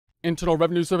Internal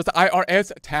Revenue Service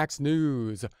IRS tax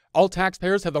news. All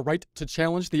taxpayers have the right to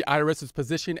challenge the IRS's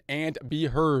position and be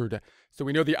heard. So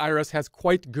we know the IRS has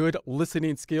quite good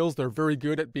listening skills. They're very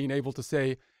good at being able to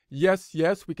say, yes,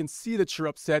 yes, we can see that you're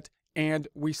upset and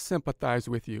we sympathize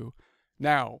with you.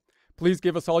 Now, please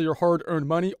give us all your hard-earned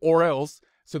money or else,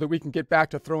 so that we can get back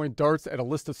to throwing darts at a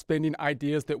list of spending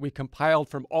ideas that we compiled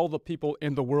from all the people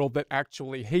in the world that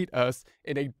actually hate us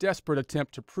in a desperate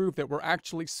attempt to prove that we're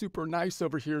actually super nice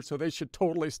over here, so they should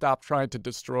totally stop trying to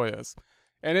destroy us.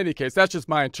 In any case, that's just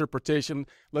my interpretation.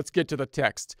 Let's get to the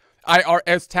text.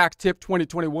 IRS Tax Tip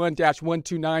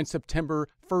 2021-129, September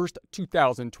 1st,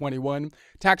 2021.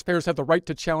 Taxpayers have the right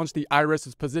to challenge the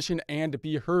IRS's position and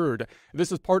be heard.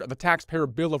 This is part of the Taxpayer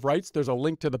Bill of Rights. There's a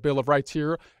link to the Bill of Rights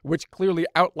here, which clearly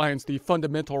outlines the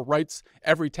fundamental rights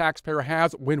every taxpayer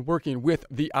has when working with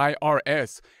the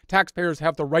IRS. Taxpayers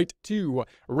have the right to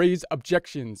raise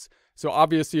objections. So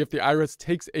obviously, if the IRS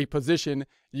takes a position,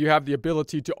 you have the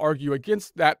ability to argue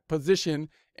against that position,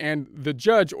 and the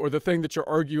judge or the thing that you're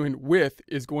arguing with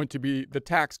is going to be the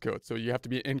tax code. So you have to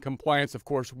be in compliance, of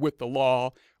course, with the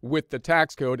law, with the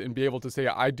tax code, and be able to say,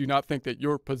 I do not think that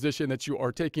your position that you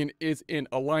are taking is in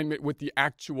alignment with the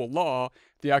actual law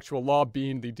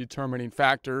being the determining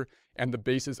factor and the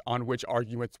basis on which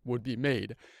arguments would be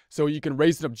made. So you can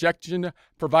raise an objection,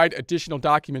 provide additional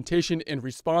documentation in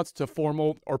response to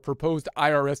formal or proposed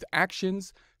IRS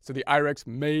actions. So the IRS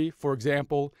may, for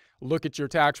example, look at your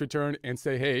tax return and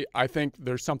say, hey, I think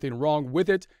there's something wrong with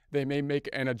it. They may make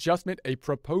an adjustment, a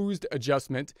proposed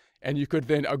adjustment, and you could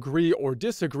then agree or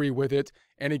disagree with it.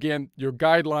 And again, your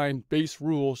guideline base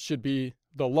rule should be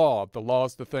the law. The law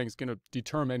is the thing that's going to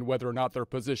determine whether or not their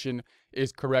position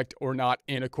is correct or not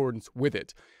in accordance with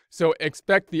it. So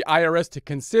expect the IRS to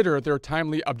consider their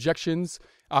timely objections.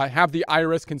 Have the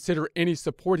IRS consider any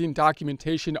supporting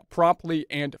documentation promptly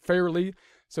and fairly.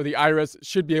 So the IRS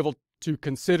should be able to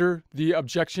consider the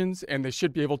objections, and they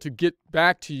should be able to get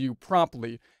back to you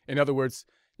promptly. In other words,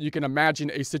 you can imagine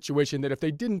a situation that if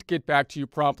they didn't get back to you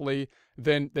promptly,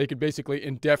 then they could basically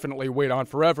indefinitely wait on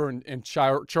forever and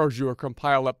charge you or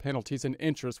compile up penalties and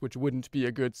interest, which wouldn't be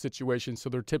a good situation. So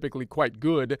they're typically quite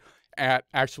good at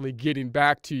actually getting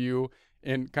back to you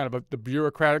in kind of the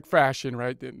bureaucratic fashion,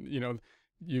 right? You know,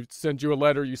 you send you a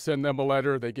letter, you send them a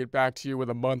letter, they get back to you with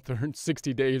a month or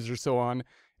 60 days or so on,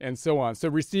 and so on. So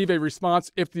receive a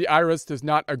response if the IRS does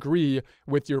not agree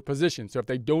with your position. So if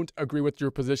they don't agree with your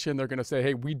position, they're going to say,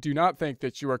 hey, we do not think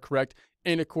that you are correct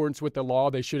in accordance with the law.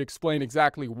 They should explain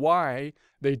exactly why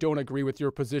they don't agree with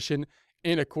your position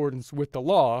in accordance with the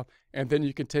law, and then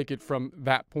you can take it from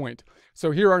that point. So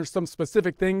here are some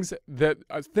specific things that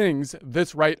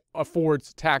this right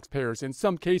affords taxpayers. In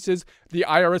some cases, the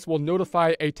IRS will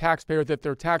notify a taxpayer that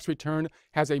their tax return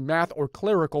has a math or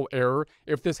clerical error.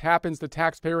 If this happens, the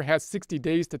taxpayer has 60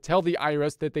 days to tell the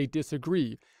IRS that they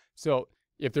disagree. So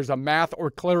if there's a math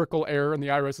or clerical error and the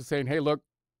IRS is saying, hey, look,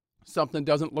 something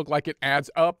doesn't look like it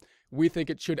adds up, we think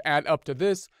it should add up to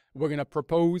this, we're going to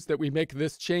propose that we make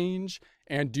this change,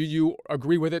 and do you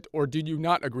agree with it or do you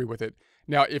not agree with it?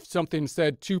 Now, if something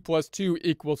said 2 plus 2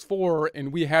 equals 4,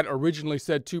 and we had originally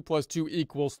said 2 plus 2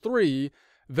 equals 3,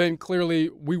 then clearly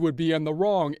we would be in the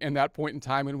wrong in that point in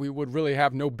time, and we would really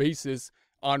have no basis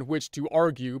on which to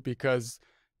argue, because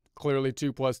clearly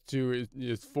 2 plus 2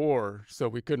 is 4, so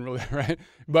we couldn't really, right?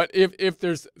 But if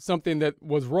there's something that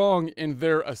was wrong in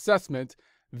their assessment,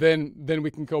 then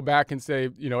we can go back and say,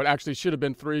 you know, it actually should have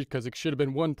been 3 because it should have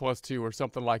been 1 plus 2 or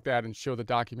something like that, and show the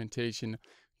documentation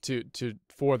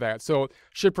for that. So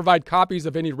should provide copies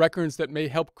of any records that may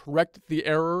help correct the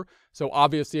error. So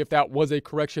obviously, if that was a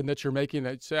correction that you're making,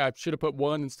 that I should have put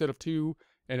 1 instead of 2,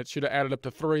 and it should have added up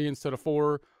to 3 instead of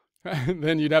 4,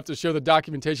 then you'd have to show the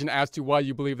documentation as to why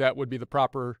you believe that would be the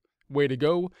proper way to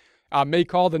go. May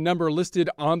call the number listed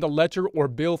on the letter or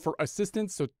bill for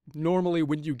assistance. So normally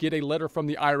when you get a letter from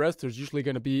the IRS, there's usually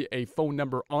going to be a phone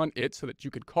number on it so that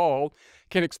you could call.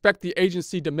 Can expect the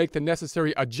agency to make the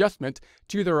necessary adjustment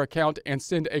to their account and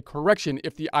send a correction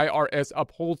if the IRS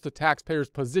upholds the taxpayer's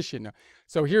position.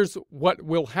 So here's what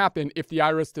will happen if the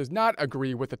IRS does not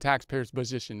agree with the taxpayer's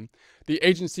position. The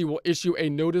agency will issue a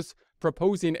notice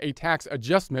proposing a tax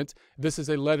adjustment. This is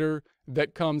a letter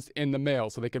that comes in the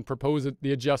mail, so they can propose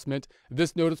the adjustment.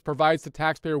 This notice provides the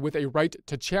taxpayer with a right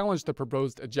to challenge the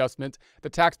proposed adjustment. The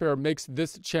taxpayer makes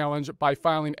this challenge by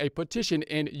filing a petition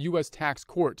in U.S. tax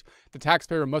court. The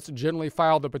taxpayer must generally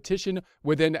file the petition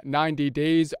within 90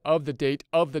 days of the date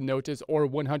of the notice, or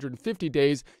 150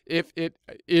 days if it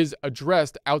is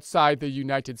addressed outside the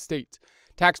United States.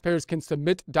 Taxpayers can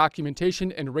submit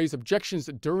documentation and raise objections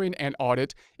during an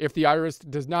audit. If the IRS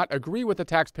does not agree with the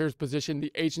taxpayer's position,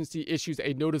 the agency issues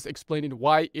a notice explaining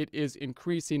why it is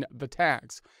increasing the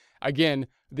tax. Again,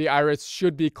 the IRS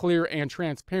should be clear and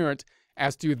transparent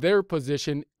as to their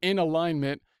position in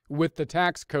alignment with the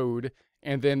tax code,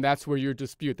 and then that's where your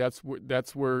dispute, that's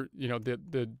where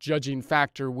the judging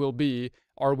factor will be.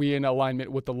 Are we in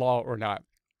alignment with the law or not?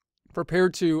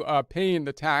 Prepared to paying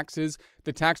the taxes,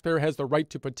 the taxpayer has the right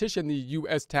to petition the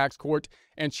U.S. tax court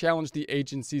and challenge the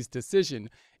agency's decision.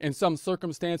 In some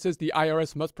circumstances, the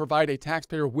IRS must provide a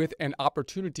taxpayer with an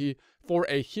opportunity for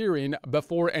a hearing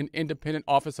before an independent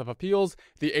office of appeals.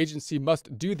 The agency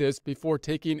must do this before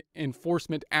taking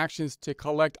enforcement actions to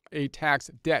collect a tax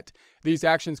debt. These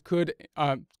actions could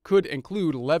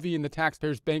include levying the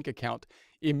taxpayer's bank account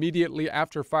immediately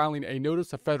after filing a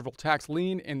notice of federal tax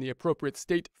lien in the appropriate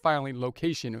state filing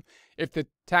location. If the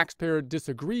taxpayer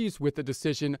disagrees with the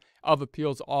decision of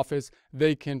appeals office,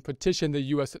 they can petition the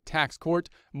U.S. tax court.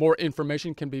 More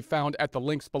information can be found at the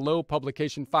links below.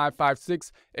 Publication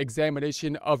 556,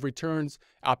 Examination of Returns,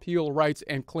 Appeal Rights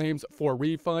and Claims for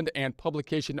Refund, and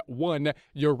Publication 1,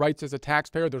 Your Rights as a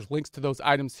Taxpayer. There's links to those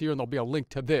items here, and there'll be a link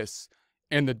to this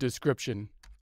in the description.